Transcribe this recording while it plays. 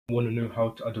Want to know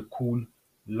how to add a cool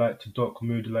light to dark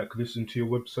mode like this into your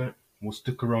website? Well,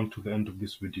 stick around to the end of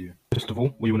this video. First of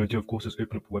all, what you want to do, of course, is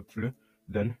open up webflow.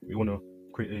 Then we want to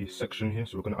create a section here.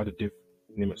 So we're going to add a div,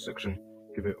 name it section,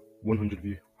 give it 100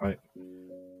 view height,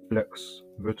 flex,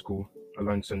 vertical,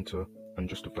 align center, and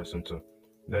justify center.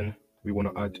 Then we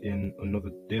want to add in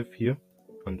another div here,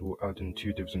 and we'll add in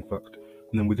 2 divs in fact.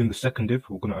 And then within the second div,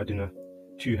 we're going to add in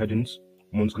 2 headings.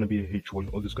 One's going to be a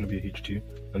H1, other's going to be a H2,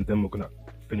 and then we're going to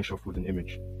finish off with an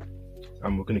image.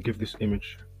 And we're going to give this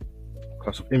image,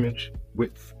 class of image,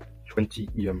 width 20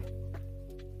 EM.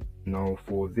 Now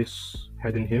for this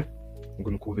heading here, I'm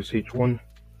going to call this H1,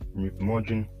 remove the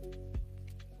margin,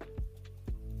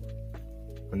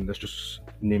 and let's just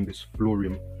name this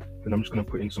Florium. Then I'm just going to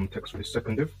put in some text for this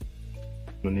second div.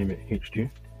 I'm going to name it H2.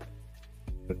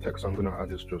 The text I'm going to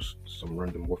add is just some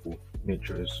random waffle.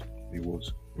 Nature is the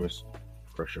world's most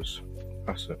precious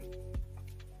asset.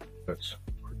 That's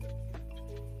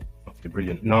okay,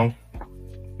 brilliant. Now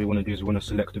what we want to do is we want to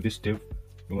select this div.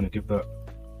 We want to give that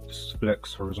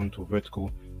flex, horizontal, vertical,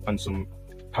 and some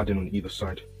padding on either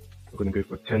side. We're going to go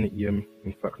for 10 EM,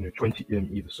 in fact no, 20 EM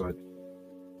either side.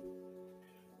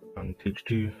 And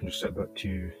H2, just set that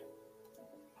to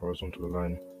horizontal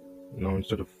align. Now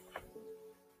instead of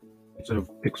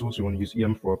pixels, we want to use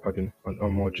EM for our padding and our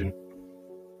margin.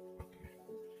 Okay,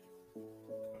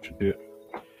 that should do it.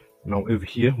 Now over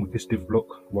here with this div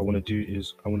block, what I want to do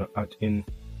is I want to add in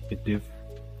a div,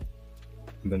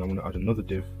 and then I want to add another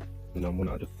div, and then I want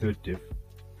to add a third div,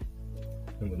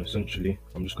 and then essentially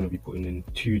I'm just going to be putting in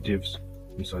 2 divs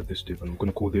inside this div, and I'm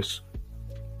going to call this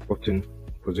button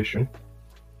position,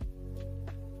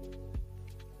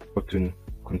 button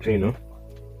container,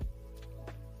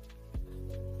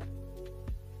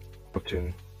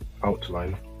 button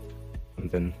outline, and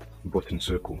then button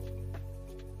circle.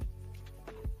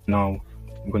 Now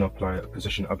I'm going to apply a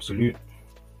position absolute,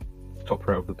 top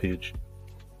right of the page.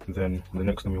 Then the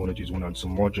next thing we want to do is we want to add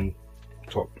some margin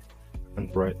top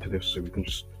and right to this, so we can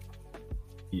just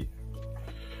get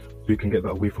that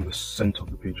away from the center of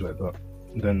the page like that.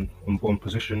 Then on bottom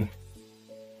position,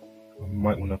 I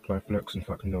might want to apply flex. In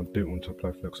fact, no, I don't want to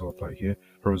apply flex. I'll apply it here.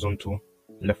 Horizontal,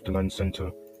 left align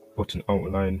center, button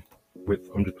outline, width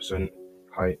 100%,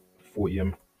 height 40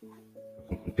 EM,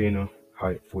 container,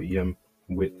 height 40 EM,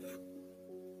 width,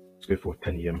 let's go for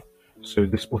 10 EM. So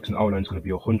this button outline is going to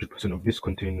be 100% of this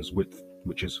container's width,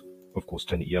 which is of course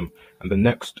 10 EM. And then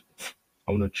next,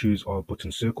 I want to choose our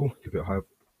button circle, give it a height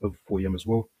of 4 EM as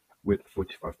well, width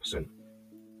 45%.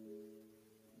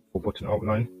 For button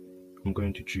outline, I'm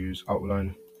going to choose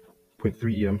outline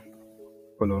 0.3 EM,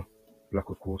 color black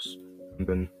of course, and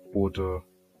then border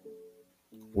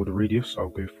radius, I'll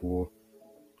go for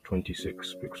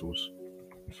 26 pixels.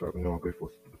 In fact, no, I'll go for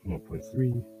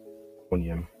 0.3, 1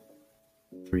 EM,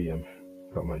 3 EM,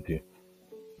 that might do.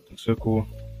 Button circle,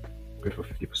 go for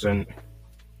 50%.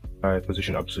 I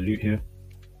position absolute here.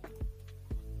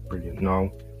 Brilliant.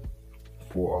 Now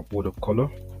for our border color,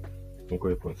 we'll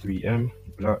go 0.3 EM,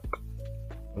 black.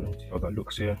 I don't see how that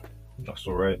looks here. That's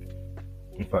alright.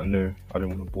 In fact, no, I don't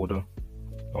want a border.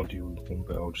 I'll do one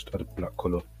better. I'll just add a black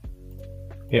color.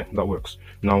 Yeah, that works.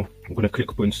 Now I'm going to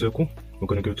click button circle. We're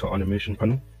going to go to our animation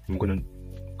panel. I'm going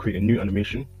to create a new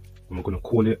animation, and we're going to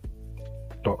call it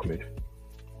dark mode.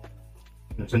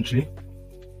 And essentially,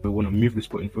 we want to move this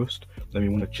button first. Then we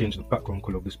want to change the background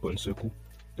color of this button circle.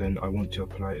 Then I want to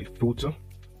apply a filter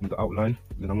in the outline.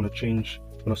 Then I want to change.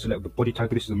 When I select the body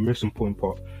tag, this is the most important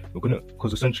part. We're gonna,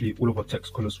 because essentially all of our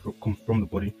text colors come from the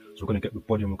body, so we're gonna get the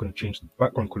body and we're gonna change the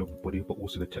background color of the body, but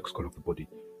also the text color of the body.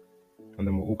 And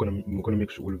then we're gonna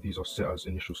make sure all of these are set as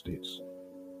initial states.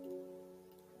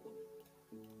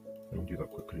 Let me do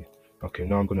that quickly. Okay,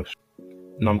 now I'm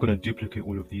gonna duplicate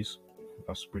all of these.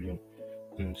 That's brilliant.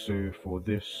 And so for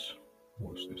this,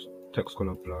 what's this? Text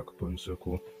color black, button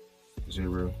circle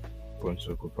 0, button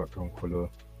circle background color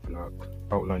black,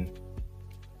 outline.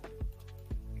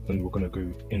 And we're going to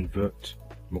go invert,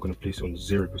 and we're going to place it on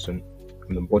 0%, and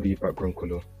then body background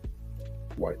color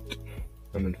white.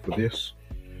 And then for this,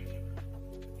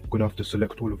 we're going to have to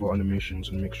select all of our animations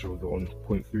and make sure they're on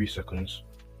 0.3 seconds,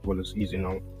 as well as easing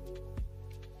out.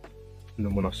 And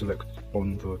then when I select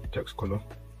on the text color,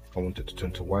 I want it to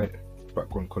turn to white,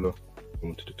 background color, I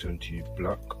want it to turn to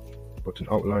black, button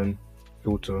outline,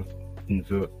 filter,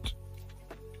 invert,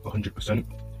 100%,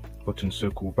 button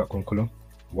circle background color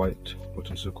white,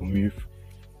 button circle move.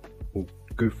 We'll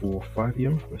go for 5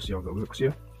 EM. Let's see how that works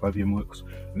here. 5 EM works,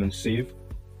 and then save.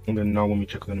 And then now when we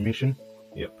check the animation,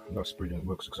 yep, that's brilliant.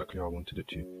 Works exactly how I wanted it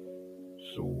to.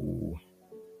 So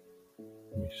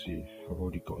let me see. I've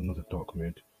already got another dark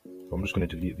mode, but I'm just going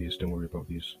to delete these. Don't worry about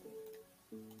these.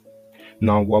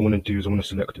 Now what I want to do is I want to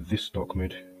select this dark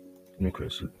mode, let me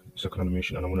create a second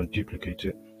animation, and I want to duplicate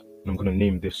it, and I'm going to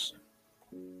name this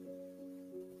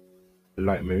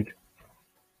light mode,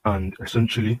 and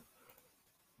essentially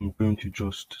I'm going to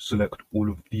just select all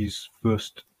of these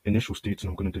first initial states and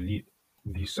I'm going to delete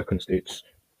these second states.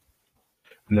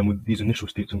 And then with these initial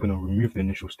states, I'm going to remove the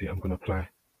initial state. I'm going to apply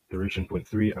duration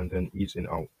 0.3 and then ease in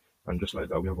out. And just like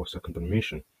that, we have our second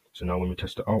animation. So now when we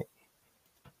test it out,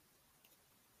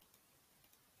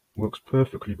 works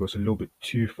perfectly, but it's a little bit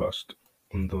too fast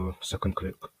on the second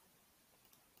click.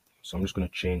 So I'm just going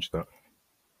to change that.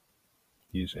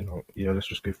 Ease in out. Yeah, let's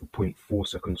just go for 0.4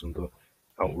 seconds on the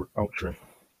outro.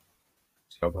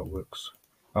 See how that works.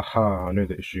 Aha, I know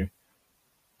the issue.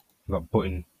 That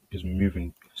button is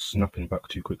moving, snapping back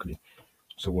too quickly.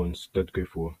 So we'll instead go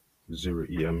for 0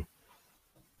 EM,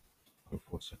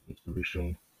 4 seconds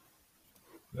duration.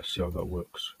 Let's see how that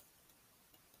works.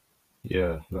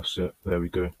 Yeah, that's it. There we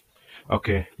go.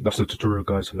 Okay, that's the tutorial,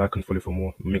 guys. Like and follow for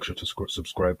more. Make sure to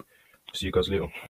subscribe. See you guys later.